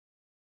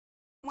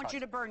want you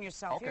to burn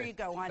yourself. Okay. Here you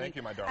go, honey. Thank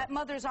you, my darling. At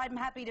Mother's, I'm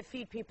happy to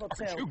feed people,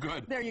 too. Aren't you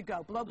good? There you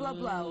go. Blow, blow,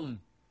 blow.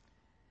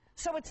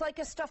 So it's like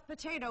a stuffed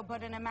potato,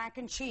 but in a mac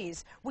and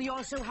cheese. We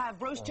also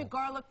have roasted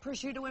garlic,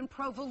 prosciutto, and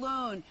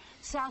provolone.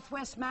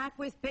 Southwest mac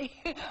with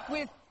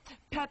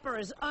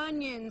peppers,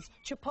 onions,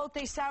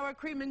 chipotle, sour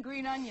cream, and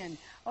green onion.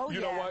 Oh, You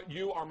know what?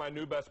 You are my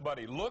new best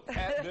buddy. Look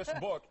at this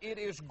book. It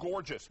is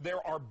gorgeous.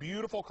 There are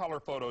beautiful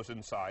color photos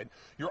inside.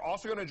 You're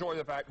also going to enjoy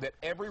the fact that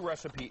every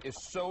recipe is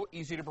so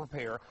easy to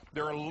prepare.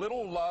 There are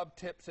little love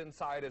tips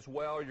inside as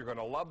well. You're going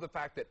to love the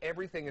fact that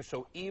everything is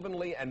so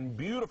evenly and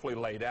beautifully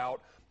laid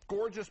out.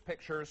 Gorgeous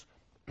pictures.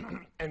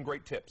 And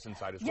great tips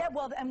inside as well. Yeah,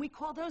 well, and we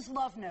call those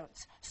love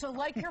notes. So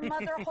like your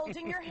mother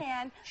holding your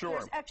hand, Sure.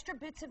 There's extra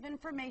bits of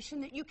information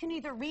that you can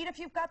either read if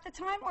you've got the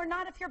time or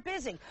not if you're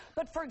busy.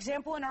 But for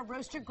example, in our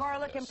roasted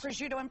garlic and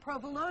prosciutto and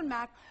provolone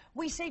mac,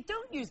 we say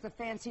don't use the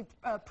fancy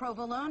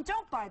provolone.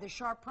 Don't buy the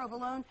sharp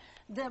provolone.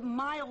 The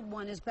mild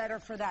one is better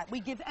for that. We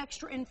give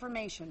extra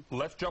information.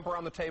 Let's jump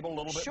around the table a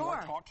little bit more.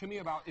 Sure. Talk to me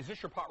about, is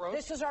this your pot roast?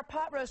 This is our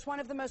pot roast, one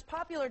of the most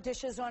popular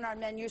dishes on our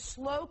menu,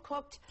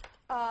 slow-cooked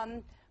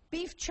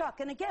beef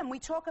chuck. And again, we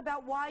talk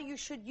about why you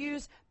should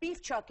use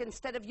beef chuck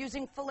instead of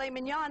using filet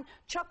mignon.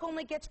 Chuck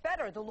only gets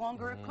better the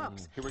longer it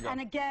cooks. Here we go.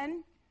 And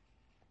again,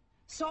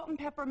 salt and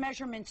pepper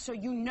measurements so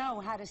you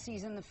know how to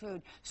season the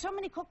food. So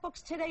many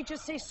cookbooks today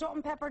just say salt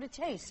and pepper to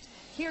taste.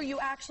 Here you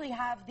actually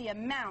have the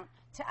amount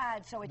to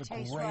add so it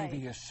tastes right. The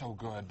gravy is so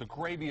good. The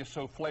gravy is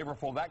so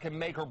flavorful. That can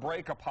make or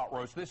break a pot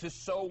roast. This is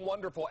so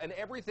wonderful. And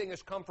everything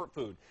is comfort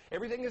food.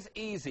 Everything is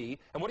easy.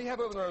 And what do you have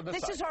over there on this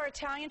side? This is our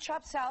Italian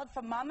chopped salad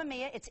from Mamma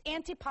Mia. It's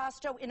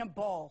antipasto in a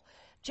bowl.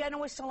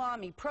 Genoa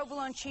salami,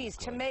 provolone cheese,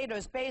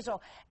 tomatoes,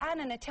 basil, and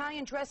an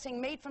Italian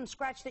dressing made from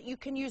scratch that you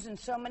can use in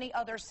so many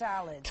other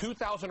salads.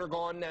 2,000 are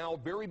gone now.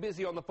 Very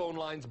busy on the phone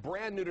lines.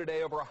 Brand new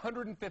today. Over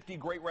 150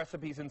 great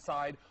recipes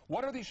inside.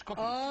 What are these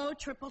cookies? Oh,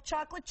 triple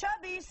chocolate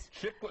chubbies.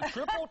 Triple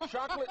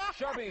chocolate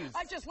chubbies.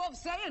 I just love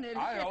saying it.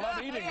 I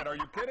love eating it. Are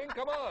you kidding?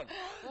 Come on.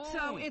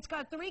 So it's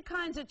got 3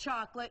 kinds of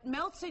chocolate,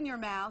 melts in your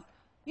mouth.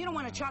 You don't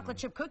want a chocolate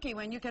chip cookie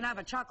when you can have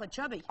a chocolate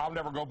chubby. I'll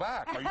never go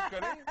back. Are you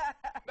kidding?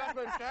 That's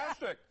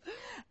fantastic.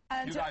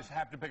 And you guys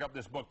have to pick up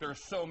this book.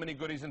 There's so many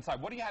goodies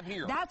inside. What do you have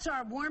here? That's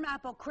our warm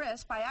apple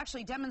crisp. I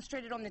actually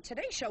demonstrated on the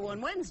Today Show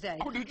on Wednesday.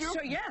 Oh, did you?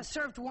 So, yeah,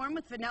 served warm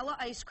with vanilla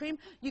ice cream.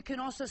 You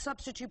can also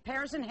substitute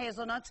pears and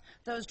hazelnuts.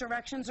 Those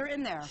directions are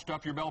in there.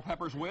 Stuff your bell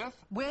peppers with?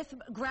 With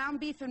ground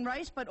beef and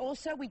rice, but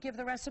also we give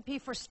the recipe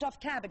for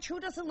stuffed cabbage. Who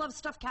doesn't love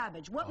stuffed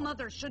cabbage? What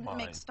mother shouldn't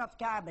make stuffed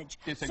cabbage?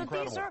 It's so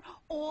incredible. These are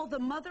all the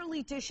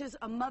motherly dishes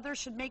a mother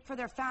should make for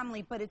their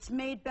family, but it's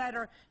made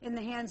better in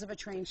the hands of a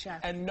trained chef.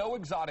 And no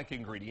exotic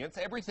ingredients.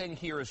 Everything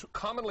here is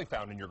commonly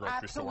found in your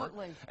grocery store.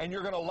 Absolutely. And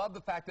you're going to love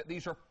the fact that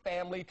these are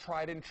family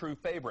tried and true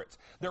favorites.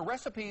 They're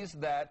recipes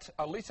that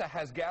Lisa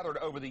has gathered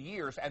over the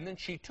years, and then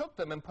she took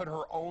them and put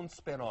her own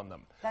spin on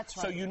them. That's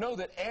right. So you know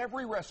that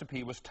every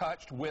recipe was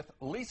touched with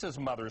Lisa's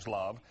mother's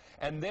love,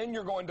 and then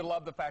you're going to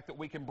love the fact that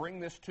we can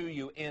bring this to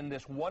you in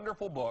this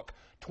wonderful book,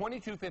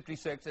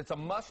 $22.56. It's a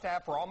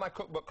must-have for all my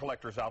cookbook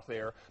collectors out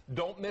there.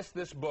 Don't miss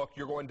this book.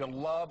 You're going to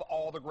love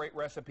all the great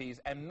recipes,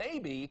 and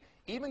maybe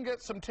even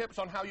get some tips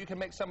on how you can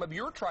make some of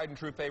your tried and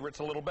true favorites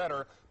a little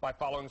better by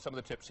following some of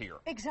the tips here.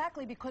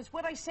 Exactly, because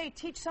what I say,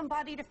 teach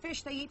somebody to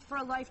fish, they eat for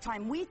a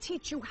lifetime. We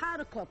teach you how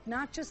to cook,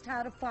 not just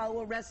how to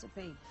follow a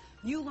recipe.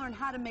 You learn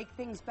how to make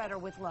things better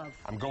with love.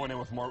 I'm going in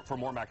with for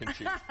more mac and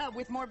cheese.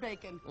 With more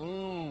bacon.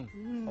 Oh,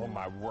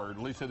 my word.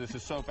 Lisa, this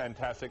is so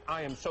fantastic.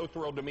 I am so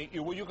thrilled to meet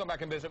you. Will you come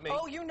back and visit me?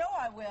 Oh, you know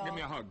I will. Give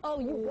me a hug.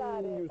 Oh, you got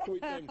it. You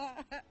sweet thing.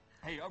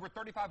 Hey, over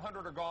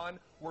 3,500 are gone.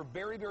 We're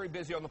very, very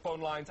busy on the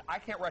phone lines. I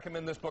can't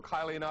recommend this book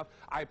highly enough.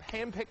 I've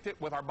handpicked it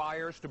with our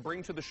buyers to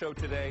bring to the show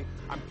today.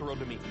 I'm thrilled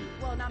to meet you.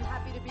 Well, and I'm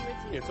happy to be with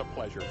you. It's a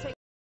pleasure.